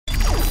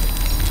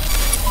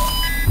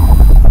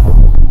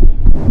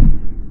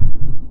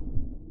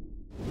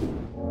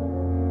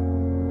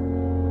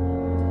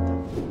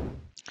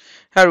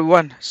Hi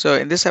everyone. So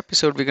in this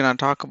episode, we're gonna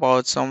talk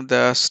about some of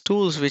the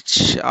tools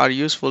which are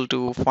useful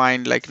to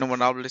find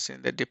vulnerabilities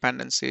in the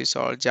dependencies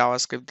or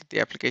JavaScript that the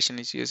application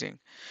is using.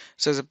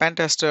 So as a pen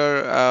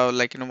tester,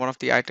 one of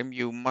the item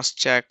you must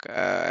check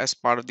as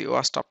part of the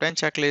Wasp top 10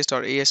 checklist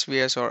or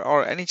ASVS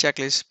or any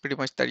checklist pretty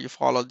much that you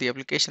follow the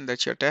application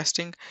that you're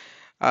testing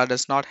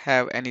does not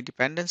have any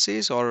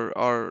dependencies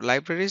or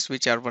libraries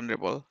which are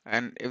vulnerable.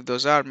 And if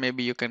those are,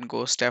 maybe you can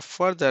go a step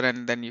further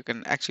and then you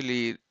can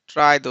actually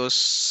try those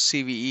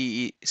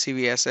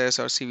CVSS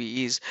or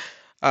CVEs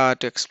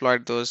to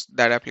exploit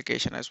that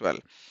application as well.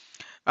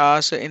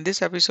 So in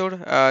this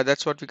episode,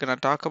 that's what we're gonna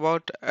talk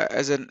about.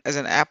 As an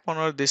app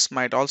owner, this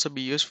might also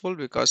be useful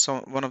because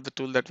one of the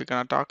tool that we're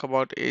gonna talk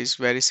about is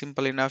very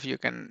simple enough. You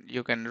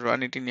can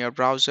run it in your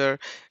browser,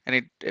 and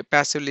it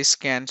passively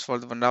scans for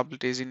the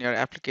vulnerabilities in your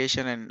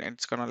application, and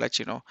it's gonna let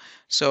you know.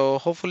 So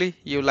hopefully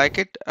you like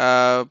it.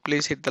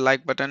 Please hit the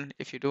like button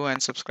if you do,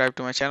 and subscribe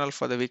to my channel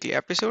for the weekly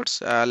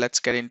episodes. Let's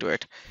get into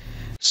it.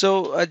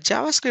 So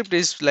JavaScript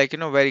is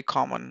very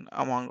common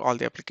among all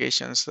the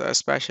applications,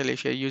 especially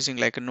if you're using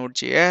like a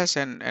Node.js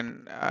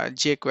and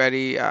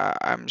jQuery.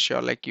 I'm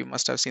sure like you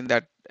must have seen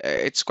that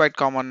it's quite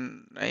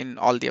common in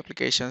all the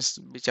applications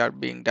which are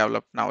being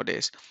developed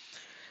nowadays.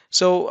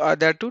 So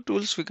there are two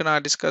tools we're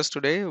gonna discuss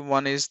today.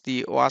 One is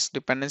the Wasp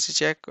Dependency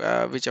Check,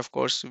 which of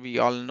course we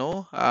all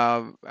know,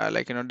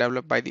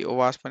 developed by the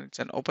Wasp, and it's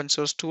an open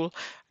source tool.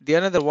 The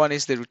another one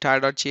is the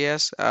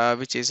retire.js,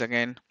 which is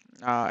again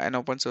an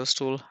open source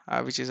tool,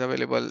 which is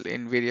available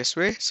in various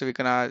ways. So we're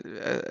gonna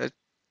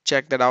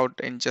check that out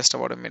in just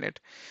about a minute.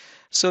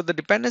 So the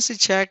dependency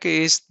check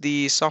is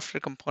the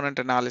software component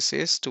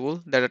analysis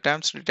tool that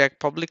attempts to detect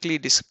publicly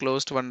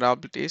disclosed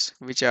vulnerabilities,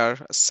 which are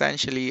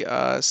essentially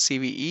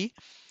CVE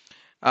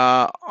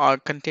are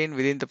contained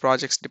within the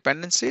project's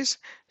dependencies.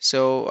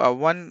 So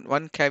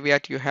one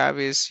caveat you have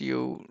is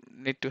you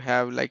need to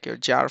have like your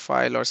jar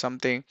file or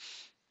something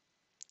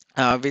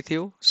with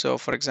you. So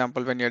for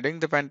example, when you're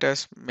doing the pen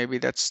test, maybe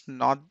that's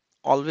not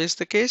always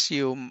the case.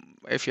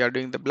 If you are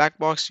doing the black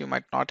box, you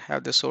might not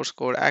have the source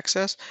code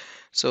access.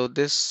 So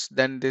this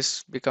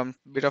becomes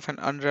a bit of an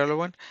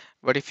irrelevant.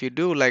 But if you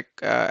do like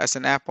as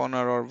an app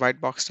owner or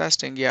white box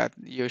testing, yeah,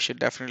 you should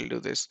definitely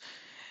do this.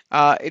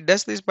 It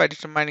does this by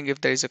determining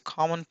if there is a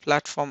common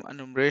platform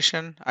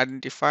enumeration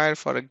identifier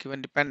for a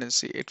given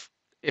dependency.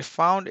 If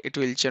found, it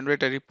will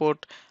generate a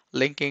report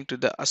linking to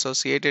the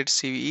associated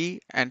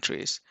CVE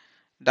entries,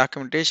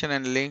 documentation,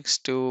 and links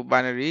to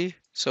binary.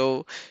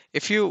 So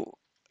if you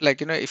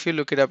if you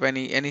look it up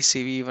any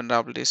CVE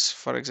vulnerabilities,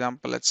 for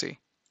example, let's see.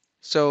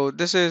 So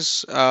this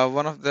is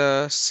one of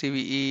the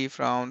CVE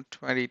from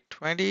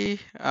 2020.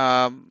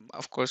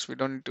 Of course, we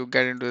don't need to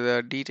get into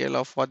the detail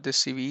of what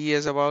this CVE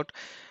is about,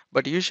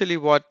 but usually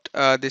what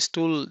this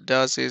tool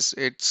does is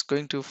it's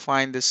going to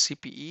find the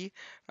CPE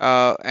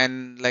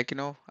and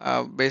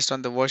based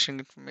on the version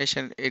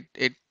information,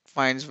 it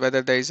finds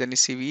whether there is any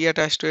CVE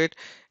attached to it,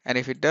 and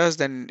if it does,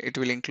 then it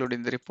will include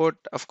in the report.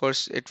 Of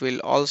course, it will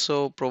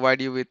also provide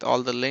you with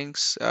all the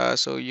links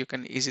so you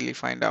can easily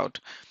find out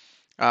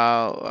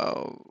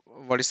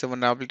what is the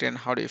vulnerability and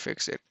how do you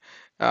fix it.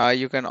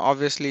 You can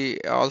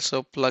obviously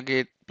also plug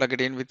it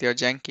in with your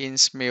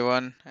Jenkins,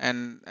 Maven,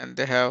 and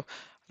they have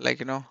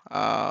like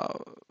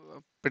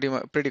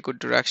pretty good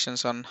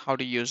directions on how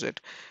to use it.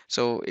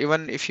 So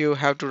even if you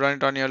have to run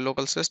it on your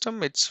local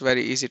system, it's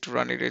very easy to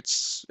run it.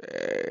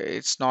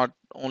 It's not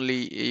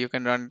only you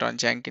can run it on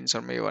Jenkins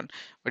or Maven,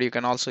 but you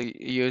can also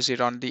use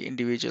it on the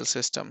individual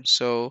system.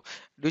 So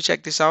do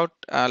check this out.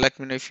 Let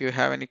me know if you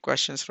have any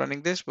questions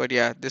running this, but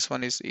yeah, this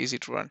one is easy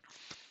to run.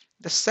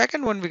 The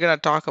second one we're going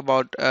to talk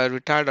about,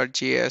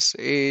 retire.js,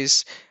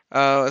 is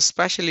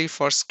especially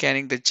for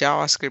scanning the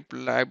JavaScript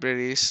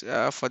libraries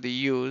for the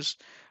use,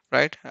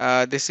 right?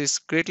 This is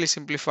greatly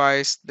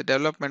simplifies the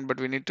development, but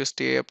we need to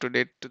stay up to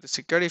date to the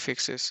security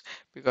fixes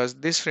because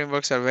these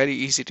frameworks are very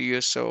easy to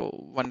use, so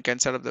one can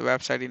set up the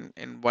website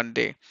in one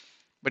day.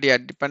 But yeah,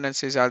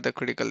 dependencies are the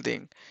critical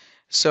thing.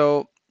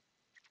 So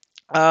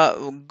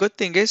good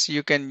thing is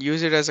you can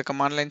use it as a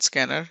command line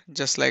scanner,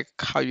 just like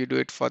how you do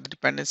it for the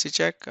dependency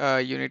check.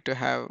 You need to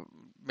have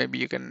maybe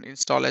you can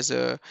install as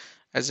a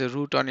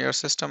root on your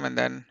system, and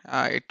then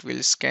it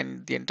will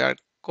scan the entire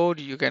code.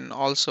 You can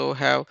also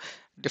have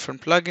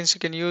different plugins you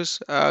can use.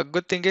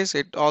 Good thing is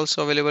it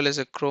also available as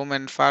a Chrome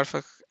and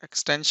Firefox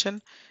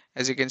extension.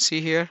 As you can see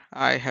here,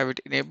 I have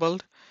it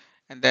enabled,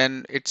 and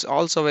then it's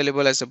also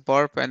available as a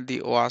burp and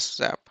the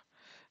OWASP app.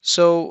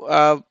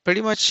 So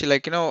pretty much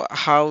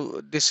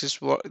how this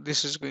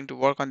is going to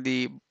work on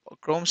the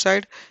Chrome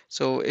side.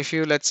 So if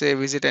you let's say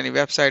visit any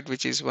website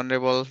which is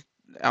vulnerable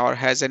or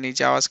has any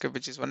JavaScript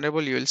which is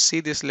vulnerable, you will see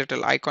this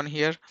little icon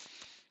here,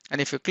 and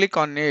if you click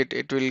on it,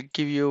 it will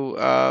give you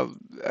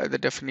the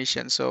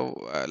definition.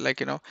 So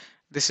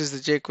this is the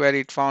jQuery.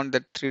 It found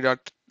that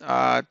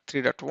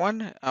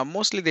 3.1.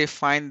 Mostly they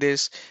find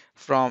this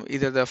from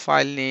either the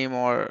file name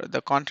or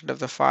the content of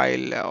the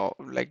file, or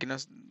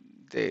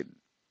they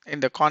in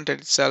the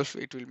content itself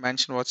it will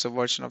mention what's the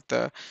version of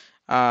the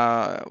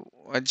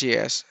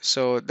JS.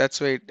 So that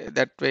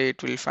way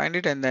it will find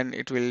it, and then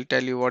it will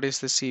tell you what is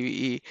the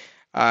CVE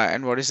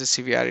and what is the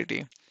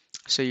severity.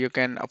 So you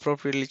can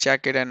appropriately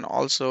check it and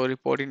also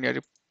report in your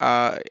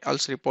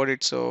also report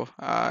it, so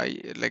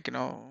like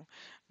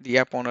the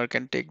app owner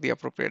can take the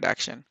appropriate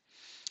action.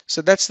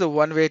 So that's the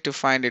one way to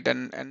find it.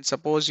 And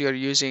suppose you're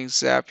using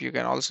Zap, you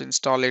can also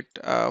install it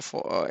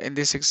for in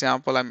this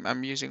example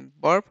I'm using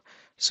Burp.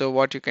 So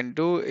what you can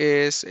do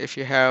is, if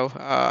you have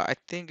I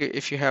think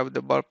if you have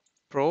the Burp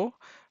Pro,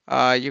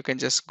 you can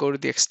just go to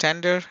the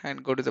extender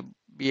and go to the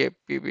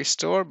BAPB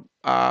store,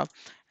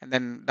 and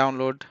then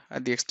download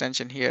the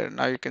extension here.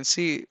 Now you can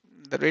see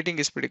the rating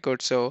is pretty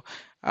good. So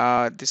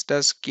this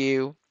does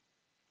give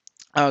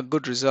a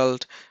good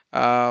result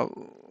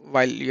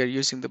while you're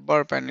using the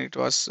burp, and it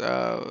was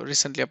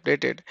recently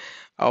updated.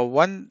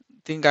 One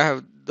thing I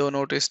have though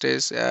noticed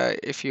is,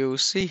 if you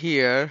see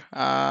here,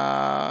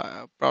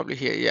 probably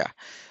here, yeah.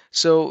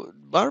 So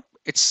burp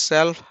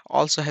itself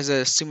also has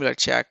a similar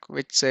check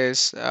which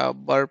says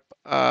vulnerable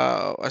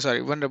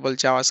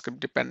JavaScript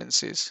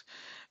dependencies,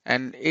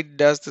 and it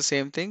does the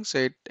same thing.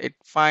 So it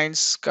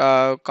finds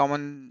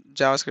common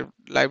JavaScript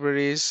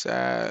libraries,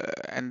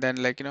 and then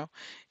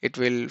it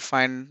will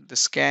find the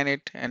scan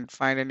it and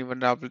find any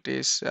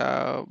vulnerabilities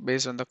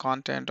based on the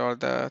content or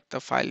the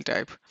file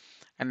type,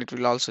 and it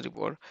will also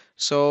report.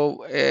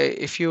 So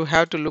if you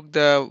have to look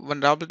the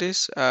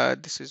vulnerabilities,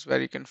 this is where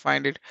you can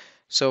find it.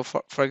 So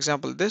for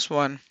example, this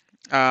one,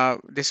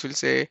 this will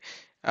say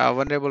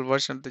vulnerable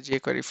version of the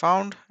jQuery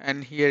found,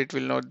 and here it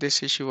will note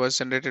this issue was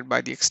generated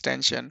by the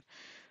extension.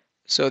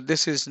 So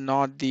this is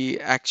not the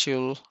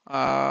actual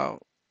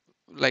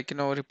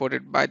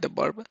reported by the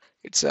burp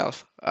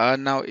itself.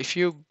 Now if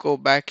you go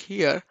back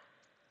here,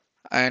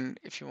 and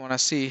if you want to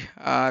see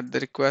the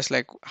request,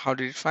 like how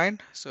did it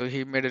find, so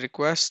he made a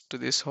request to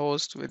this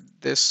host with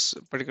this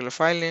particular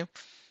file name,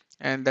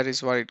 and that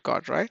is what it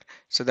got, right?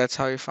 So that's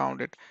how he found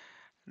it.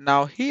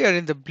 Now here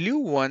in the blue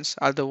ones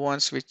are the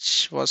ones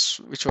which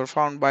were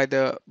found by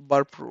the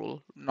burp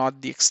rule,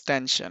 not the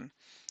extension.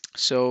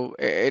 So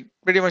it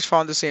pretty much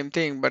found the same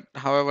thing, but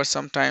however,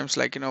 sometimes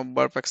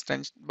burp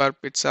extension,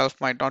 burp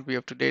itself might not be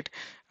up to date,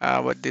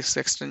 but this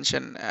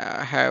extension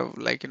have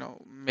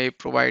may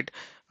provide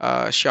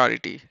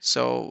surety.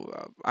 So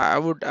I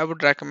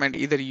would recommend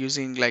either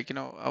using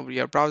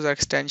your browser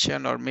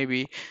extension, or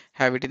maybe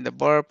have it in the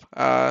burp.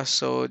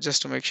 So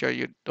just to make sure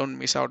you don't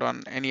miss out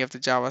on any of the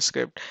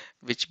JavaScript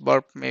which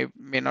burp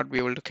may not be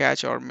able to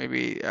catch, or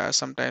maybe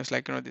sometimes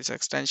this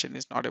extension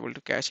is not able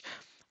to catch.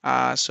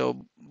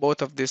 So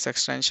both of these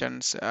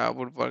extensions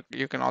would work.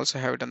 You can also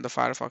have it on the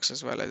Firefox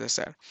as well, as I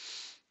said.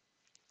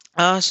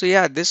 So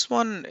yeah, this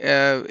one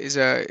is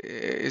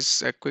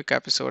a quick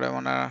episode. I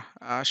wanna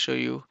show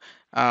you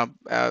how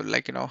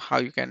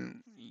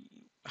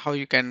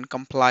you can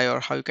comply, or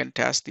how you can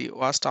test the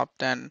Wasp top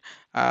 10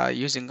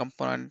 using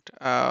component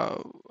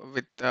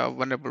with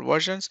vulnerable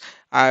versions.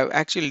 I've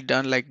actually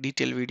done like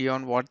detailed video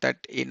on what that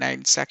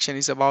A9 section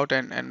is about,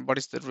 and what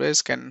is the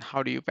risk and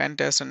how do you pen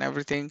test and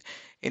everything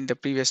in the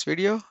previous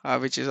video,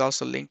 which is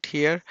also linked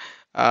here.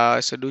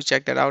 So do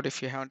check that out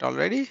if you haven't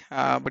already.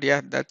 But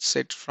yeah, that's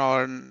it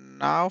for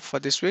now for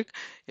this week.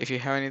 If you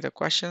have any other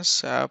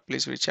questions,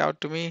 please reach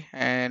out to me,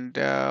 and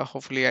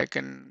hopefully I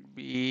can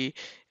be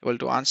able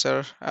to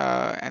answer.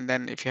 And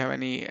then if you have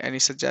any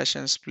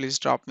suggestions, please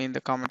drop me in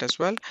the comment as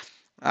well.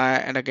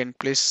 And again,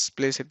 please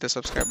hit the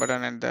subscribe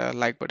button and the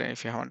like button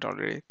if you haven't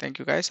already. Thank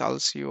you guys. I'll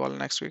see you all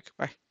next week.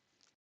 Bye.